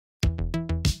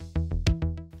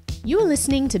You are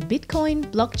listening to Bitcoin,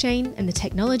 Blockchain, and the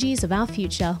Technologies of Our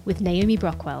Future with Naomi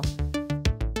Brockwell.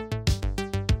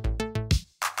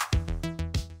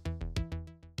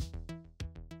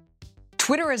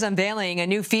 Twitter is unveiling a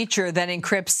new feature that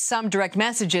encrypts some direct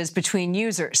messages between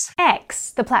users.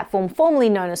 X, the platform formerly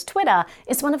known as Twitter,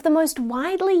 is one of the most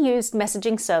widely used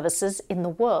messaging services in the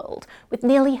world, with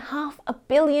nearly 500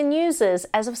 million users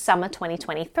as of summer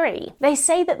 2023. They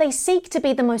say that they seek to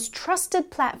be the most trusted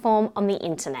platform on the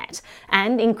internet,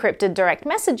 and encrypted direct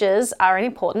messages are an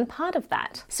important part of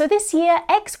that. So this year,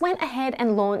 X went ahead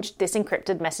and launched this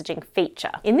encrypted messaging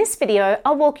feature. In this video,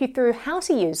 I'll walk you through how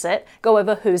to use it, go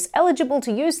over who's eligible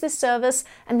to use this service,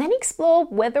 and then explore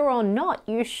whether or not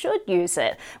you should use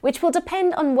it, which will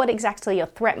depend on what exactly your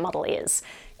threat model is.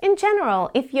 In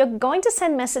general, if you're going to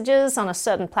send messages on a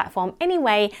certain platform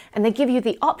anyway, and they give you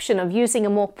the option of using a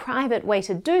more private way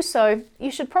to do so, you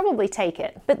should probably take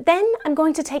it. But then I'm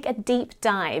going to take a deep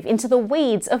dive into the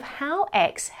weeds of how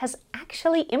X has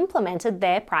actually implemented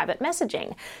their private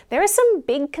messaging. There are some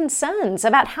big concerns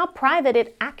about how private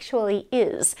it actually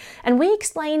is, and we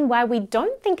explain why we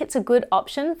don't think it's a good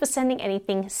option for sending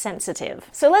anything sensitive.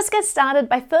 So let's get started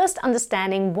by first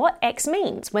understanding what X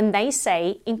means when they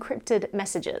say encrypted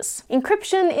messages.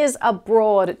 Encryption is a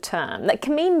broad term that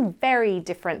can mean very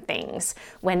different things.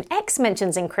 When X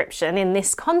mentions encryption in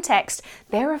this context,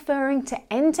 they're referring to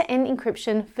end-to-end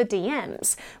encryption for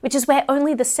DMs, which is where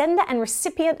only the sender and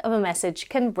recipient of a message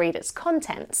can read its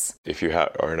contents. If you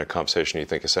are in a conversation you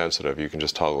think is sensitive, you can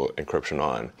just toggle encryption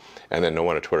on, and then no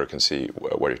one at Twitter can see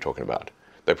what you're talking about.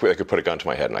 They could put a gun to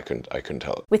my head and I couldn't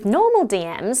tell it. With normal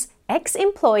DMs,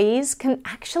 X-employees can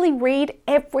actually read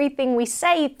everything we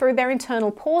say through their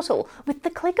internal portal with the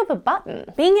click of a button.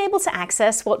 Being able to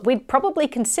access what we'd probably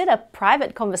consider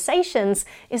private conversations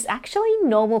is actually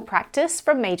normal practice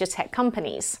from major tech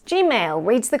companies. Gmail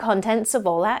reads the contents of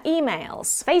all our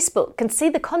emails. Facebook can see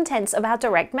the contents of our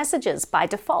direct messages by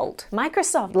default.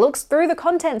 Microsoft looks through the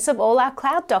contents of all our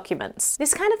cloud documents.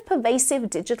 This kind of pervasive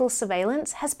digital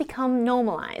surveillance has become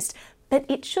normalized, but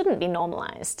it shouldn't be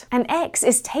normalized. And X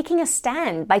is taking a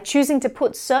stand by choosing to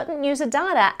put certain user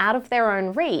data out of their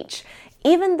own reach.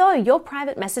 Even though your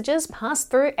private messages pass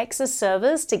through X's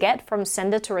servers to get from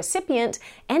sender to recipient,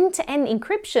 end-to-end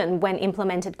encryption, when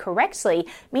implemented correctly,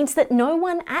 means that no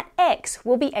one at X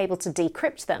will be able to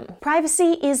decrypt them.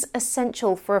 Privacy is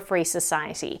essential for a free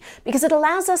society because it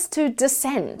allows us to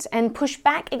dissent and push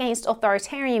back against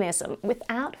authoritarianism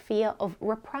without fear of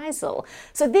reprisal.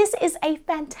 So this is a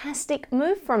fantastic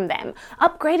move from them,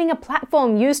 upgrading a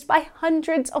platform used by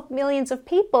hundreds of millions of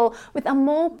people with a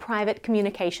more private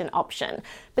communication option.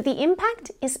 But the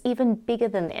impact is even bigger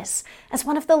than this. As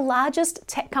one of the largest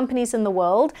tech companies in the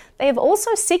world, they have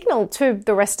also signaled to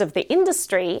the rest of the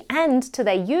industry and to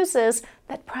their users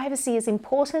that privacy is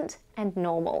important and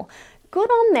normal. Good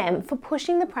on them for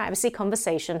pushing the privacy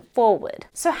conversation forward.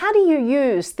 So how do you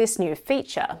use this new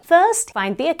feature? First,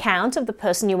 find the account of the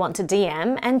person you want to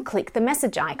DM and click the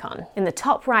message icon. In the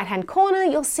top right-hand corner,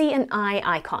 you'll see an eye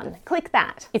icon. Click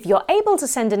that. If you're able to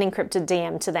send an encrypted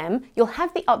DM to them, you'll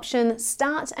have the option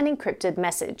Start an Encrypted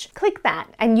Message. Click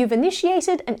that, and you've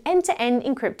initiated an end-to-end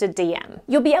encrypted DM.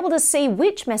 You'll be able to see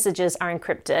which messages are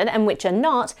encrypted and which are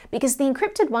not, because the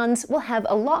encrypted ones will have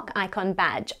a lock icon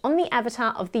badge on the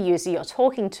avatar of the user you're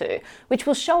talking to, which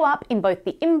will show up in both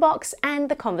the inbox and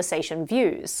the conversation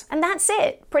views. And that's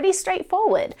it. Pretty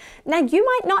straightforward. Now, you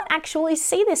might not actually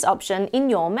see this option in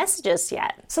your messages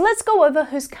yet. So let's go over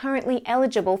who's currently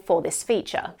eligible for this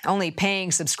feature. Only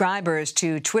paying subscribers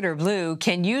to Twitter Blue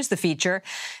can use the feature,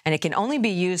 and it can only be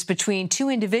used between two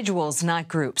individuals, not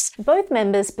groups. Both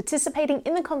members participating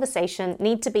in the conversation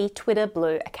need to be Twitter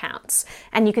Blue accounts,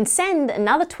 and you can send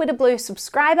another Twitter Blue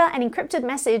subscriber an encrypted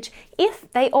message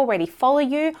if they already follow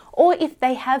you or if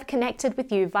they have connected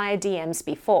with you via DMs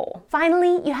before.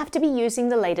 Finally, you have to be using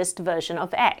the latest version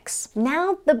of X.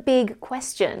 Now the big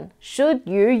question: should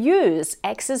you use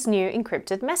X's new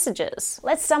encrypted messages?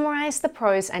 Let's summarize the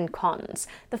pros and cons.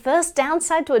 The first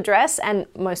downside to address, and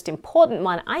most important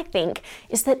one I think,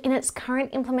 is that in its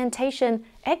current implementation,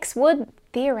 X would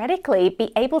theoretically be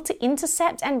able to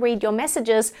intercept and read your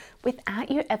messages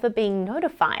without you ever being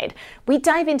notified. We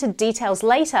dive into details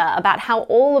later about how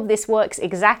all of this works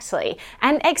exactly,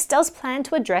 and X does plan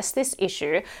to address this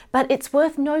issue, but it's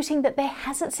worth noting that there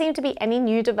hasn't seemed to be any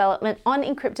new development on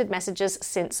encrypted messages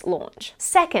since launch.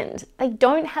 Second, they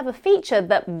don't have a feature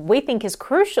that we think is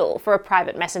crucial for a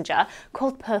private messenger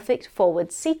called perfect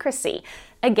forward secrecy.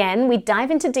 Again, we dive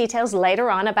into details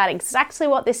later on about exactly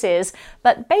what this is,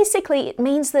 but basically it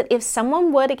means that if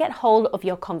someone were to get hold of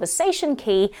your conversation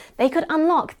key, they could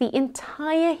unlock the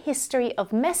entire history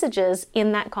of messages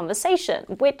in that conversation,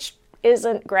 which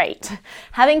isn't great.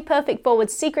 Having perfect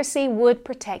forward secrecy would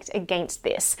protect against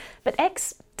this, but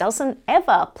X doesn't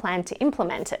ever plan to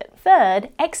implement it. Third,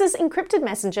 X's encrypted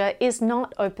messenger is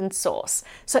not open source,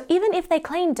 so even if they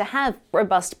claim to have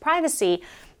robust privacy,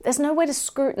 there's no way to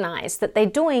scrutinize that they're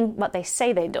doing what they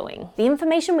say they're doing. The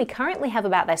information we currently have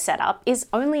about their setup is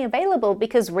only available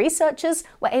because researchers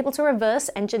were able to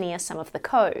reverse engineer some of the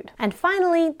code. And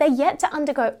finally, they're yet to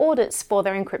undergo audits for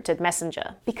their encrypted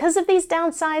messenger. Because of these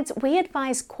downsides, we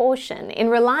advise caution in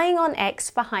relying on X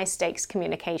for high-stakes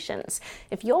communications.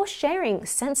 If you're sharing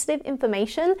sensitive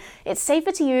information, it's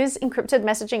safer to use encrypted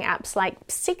messaging apps like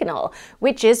Signal,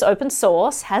 which is open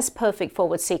source, has perfect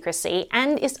forward secrecy,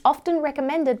 and is often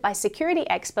recommended by security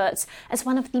experts as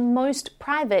one of the most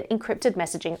private encrypted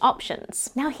messaging options.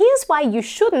 Now, here's why you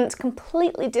shouldn't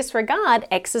completely disregard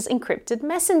X's encrypted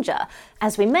messenger.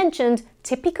 As we mentioned,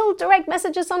 typical direct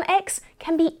messages on X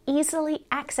can be easily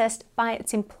accessed by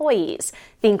its employees.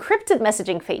 The encrypted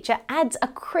messaging feature adds a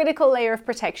critical layer of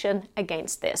protection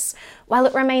against this. While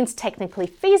it remains technically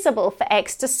feasible for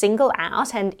X to single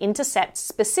out and intercept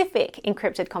specific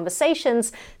encrypted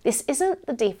conversations, this isn't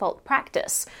the default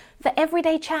practice. For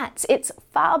everyday chats, it's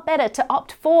far better to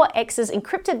opt for X's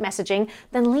encrypted messaging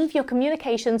than leave your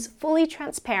communications fully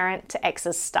transparent to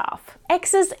X's staff.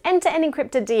 X's end-to-end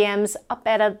encrypted DMs are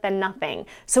better than nothing.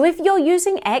 So if you're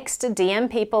using X to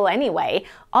DM people anyway,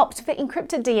 opt for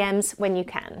encrypted DMs when you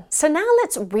can. So now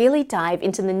let's really dive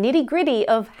into the nitty-gritty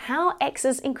of how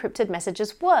X's encrypted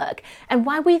messages work and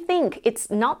why we think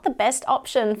it's not the best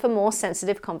option for more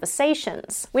sensitive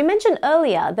conversations. We mentioned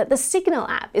earlier that the Signal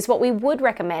app is what we would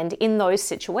recommend in those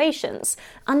situations.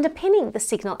 Underpinning the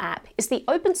Signal app is the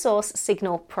open source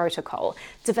Signal protocol,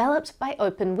 developed by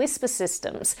Open Whisper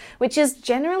Systems, which is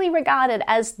generally regarded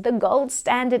as the gold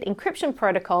standard encryption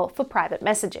protocol for private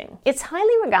messaging. It's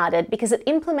highly regarded because it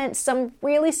implements some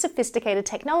really sophisticated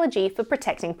technology for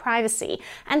protecting privacy,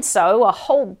 and so a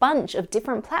whole bunch of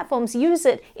different platforms use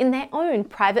it in their own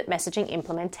private messaging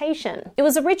implementation. It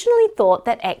was originally thought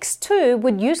that X2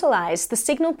 would utilize the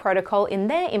Signal protocol in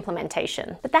their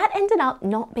implementation, but that ended up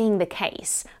not being the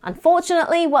case.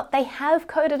 Unfortunately, what they have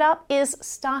coded up is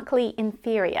starkly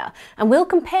inferior, and we'll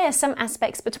compare some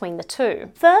aspects between the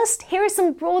two. First, here are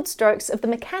some broad strokes of the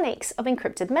mechanics of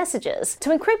encrypted messages.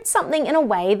 To encrypt something in a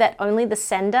way that only the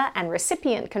sender and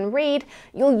recipient can read,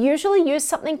 you'll usually use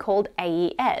something called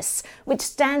AES, which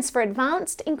stands for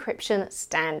Advanced Encryption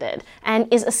Standard,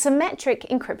 and is a symmetric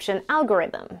encryption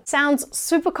algorithm. Sounds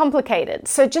super complicated,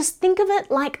 so just think of it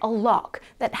like a lock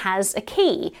that has a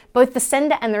key. Both the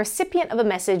sender and the recipient of a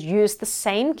message use the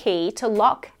same key to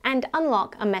lock and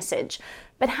unlock a message.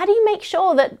 But how do you make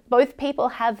sure that both people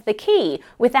have the key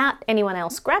without anyone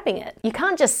else grabbing it? You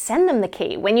can't just send them the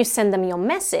key when you send them your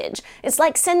message. It's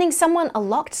like sending someone a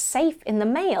locked safe in the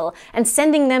mail and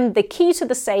sending them the key to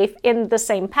the safe in the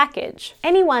same package.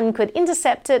 Anyone could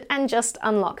intercept it and just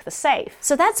unlock the safe.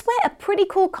 So that's where a pretty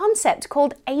cool concept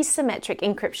called asymmetric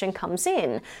encryption comes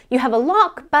in. You have a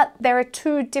lock, but there are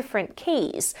two different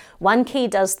keys. One key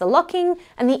does the locking,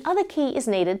 and the other key is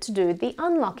needed to do the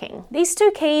unlocking. These two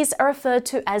keys are referred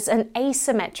to as an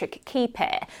asymmetric key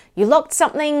pair. You locked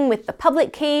something with the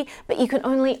public key, but you can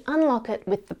only unlock it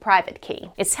with the private key.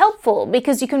 It's helpful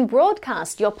because you can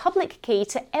broadcast your public key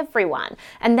to everyone,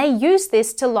 and they use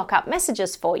this to lock up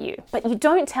messages for you. But you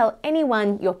don't tell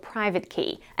anyone your private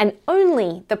key, and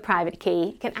only the private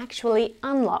key can actually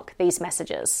unlock these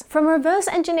messages. From reverse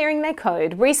engineering their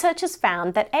code, researchers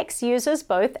found that X uses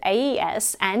both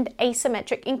AES and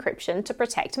asymmetric encryption to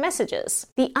protect messages.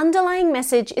 The underlying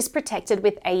message is protected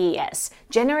with AES,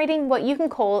 generating what you can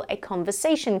call a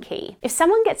conversation key. If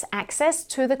someone gets access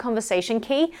to the conversation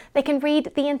key, they can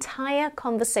read the entire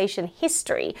conversation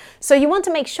history. So you want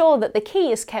to make sure that the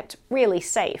key is kept really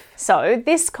safe. So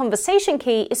this conversation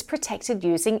key is protected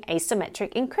using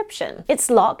asymmetric encryption.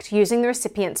 It's locked using the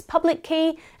recipient's public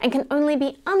key and can only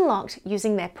be unlocked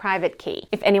using their private key.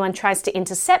 If anyone tries to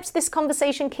intercept this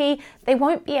conversation key, they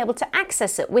won't be able to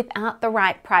access it without the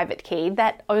right private key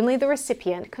that only the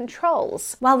recipient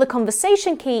controls. While the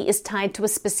conversation key is tied to a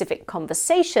specific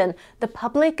conversation, the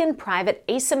public and private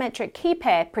asymmetric key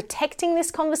pair protecting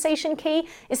this conversation key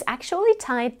is actually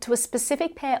tied to a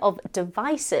specific pair of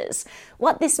devices.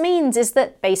 What this means is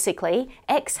that basically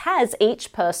X has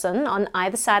each person on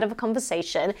either side of a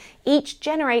conversation each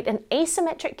generate an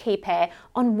asymmetric key pair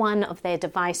on one of their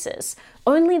devices.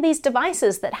 Only these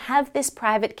devices that have this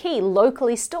private key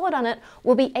locally stored on it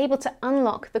will be able to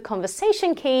unlock the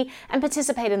conversation key and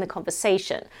participate in the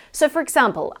conversation. So for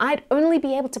example, I'd only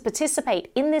be able to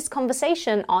participate in this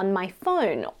conversation on my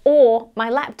phone or my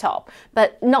laptop,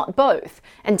 but not both,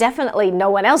 and definitely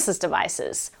no one else's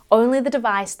devices. Only the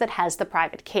device that has the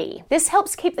private key. This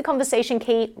helps keep the conversation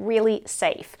key really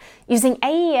safe. Using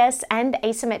AES and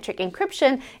asymmetric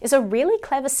encryption is a really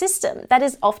clever system that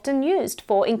is often used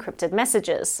for encrypted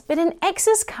messages. But in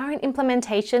X's current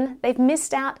implementation, they've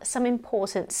missed out some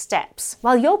important steps.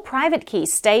 While your private key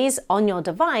stays on your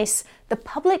device, the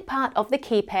public part of the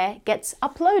key pair gets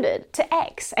uploaded to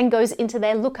X and goes into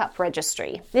their lookup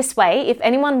registry. This way, if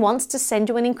anyone wants to send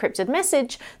you an encrypted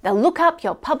message, they'll look up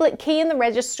your public key in the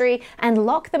registry and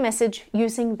lock the message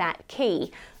using that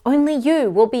key. Only you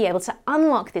will be able to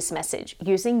unlock this message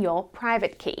using your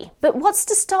private key. But what's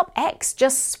to stop X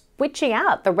just switching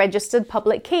out the registered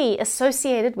public key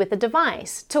associated with the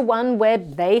device to one where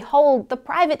they hold the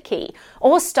private key,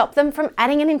 or stop them from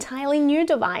adding an entirely new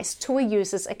device to a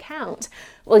user's account?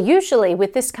 Well, usually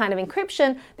with this kind of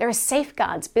encryption, there are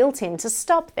safeguards built in to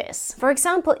stop this. For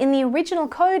example, in the original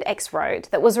code X wrote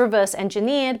that was reverse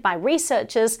engineered by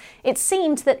researchers, it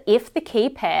seemed that if the key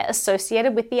pair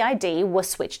associated with the ID were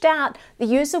switched out, the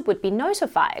user would be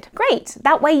notified. Great!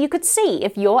 That way you could see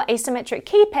if your asymmetric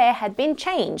key pair had been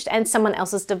changed and someone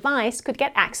else's device could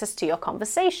get access to your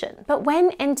conversation. But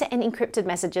when end-to-end encrypted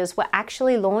messages were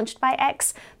actually launched by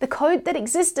X, the code that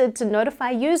existed to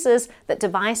notify users that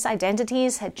device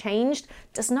identities had changed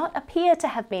does not appear to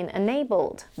have been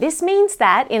enabled. This means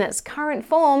that in its current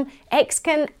form, X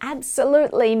can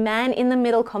absolutely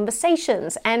man-in-the-middle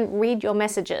conversations and read your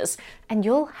messages, and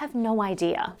you'll have no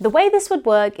idea. The way this would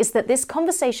work is that this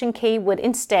conversation key would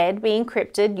instead be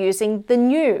encrypted using the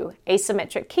new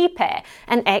asymmetric key pair,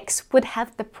 and X would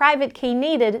have the private key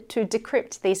needed to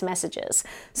decrypt these messages.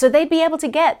 So they'd be able to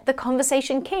get the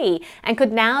conversation key and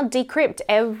could now decrypt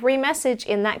every message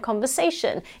in that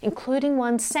conversation, including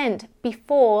one sent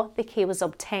before the key was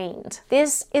obtained.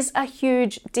 This is a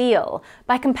huge deal.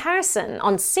 By comparison,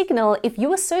 on Signal, if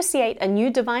you associate a new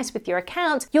device with your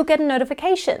account, you'll get a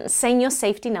notification saying your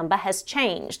safety number has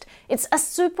changed. It's a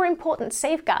super important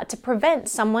safeguard to prevent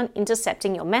someone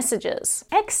intercepting your messages.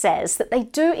 X says that they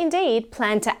do indeed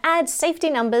plan to add safety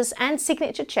numbers and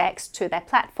signature checks to their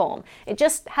platform. It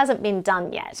just hasn't been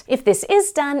done yet. If this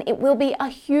is done, it will be a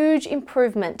huge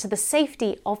improvement to the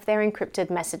safety of their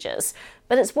encrypted messages.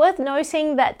 But it's worth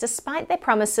noting that despite their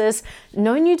promises,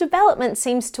 no new development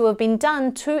seems to have been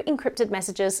done to encrypted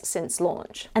messages since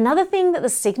launch. Another thing that the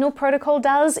Signal protocol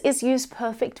does is use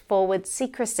perfect forward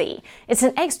secrecy. It's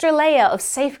an extra layer of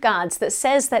safeguards that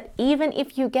says that even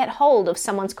if you get hold of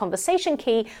someone's conversation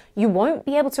key, you won't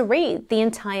be able to read the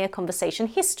entire conversation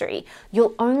history.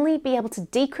 You'll only be able to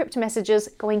decrypt messages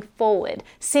going forward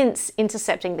since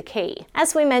intercepting the key.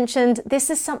 As we mentioned, this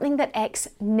is something that X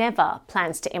never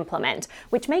plans to implement,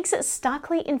 which makes it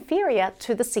starkly inferior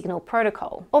to the Signal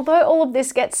protocol. Although all of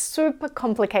this gets super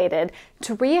complicated,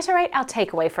 to reiterate our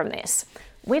takeaway from this,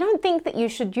 we don't think that you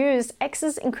should use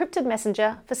X's encrypted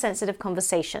messenger for sensitive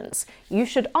conversations. You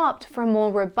should opt for a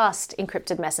more robust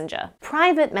encrypted messenger.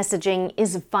 Private messaging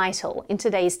is vital in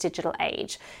today's digital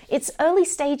age. It's early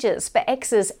stages for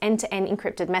X's end-to-end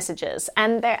encrypted messages,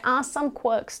 and there are some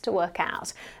quirks to work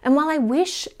out. And while I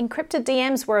wish encrypted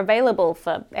DMs were available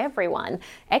for everyone,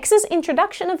 X's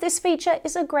introduction of this feature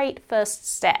is a great first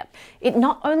step. It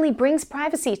not only brings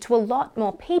privacy to a lot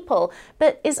more people,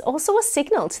 but is also a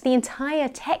signal to the entire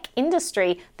tech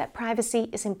industry that privacy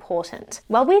is important.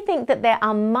 While we think that there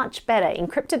are much better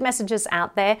encrypted messages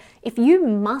out there, if you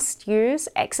must use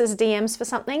X's DMs for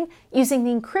something, using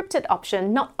the encrypted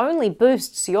option not only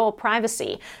boosts your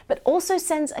privacy, but also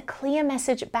sends a clear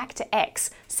message back to X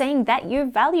saying that you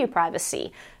value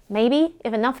privacy. Maybe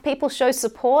if enough people show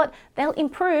support, they'll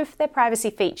improve their privacy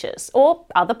features, or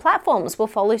other platforms will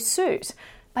follow suit.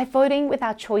 By voting with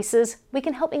our choices, we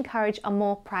can help encourage a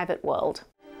more private world.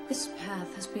 This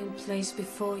path has been placed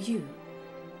before you.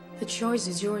 The choice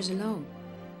is yours alone.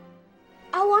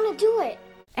 I want to do it.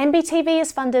 MBTV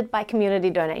is funded by community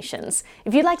donations.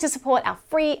 If you'd like to support our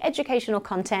free educational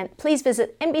content, please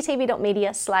visit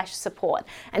mbtv.media/support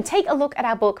and take a look at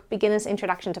our book, Beginner's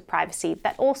Introduction to Privacy,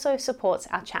 that also supports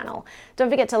our channel. Don't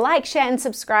forget to like, share and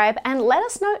subscribe, and let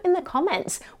us know in the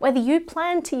comments whether you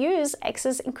plan to use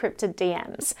X's encrypted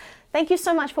DMs. Thank you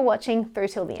so much for watching through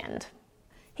till the end.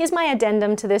 Here's my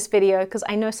addendum to this video, because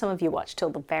I know some of you watch till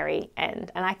the very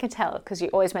end, and I can tell because you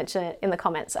always mention it in the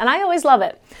comments, and I always love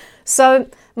it. So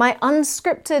my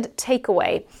unscripted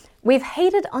takeaway: We've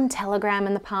hated on Telegram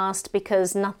in the past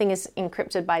because nothing is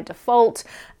encrypted by default,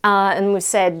 and we've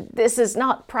said this is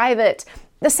not private.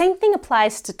 The same thing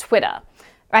applies to Twitter,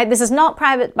 right? This is not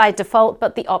private by default,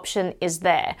 but the option is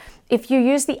there. If you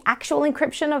use the actual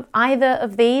encryption of either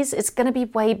of these, it's going to be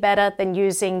way better than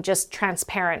using just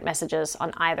transparent messages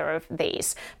on either of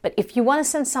these. But if you want to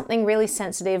send something really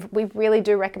sensitive, we really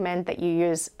do recommend that you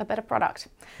use a better product.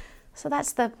 So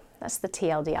that's the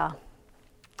TLDR.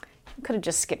 Could have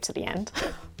just skipped to the end.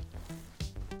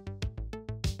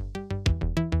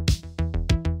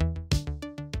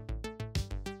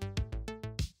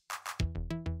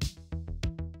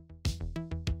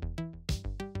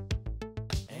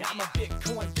 I'm a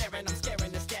Bitcoin baron, I'm scaring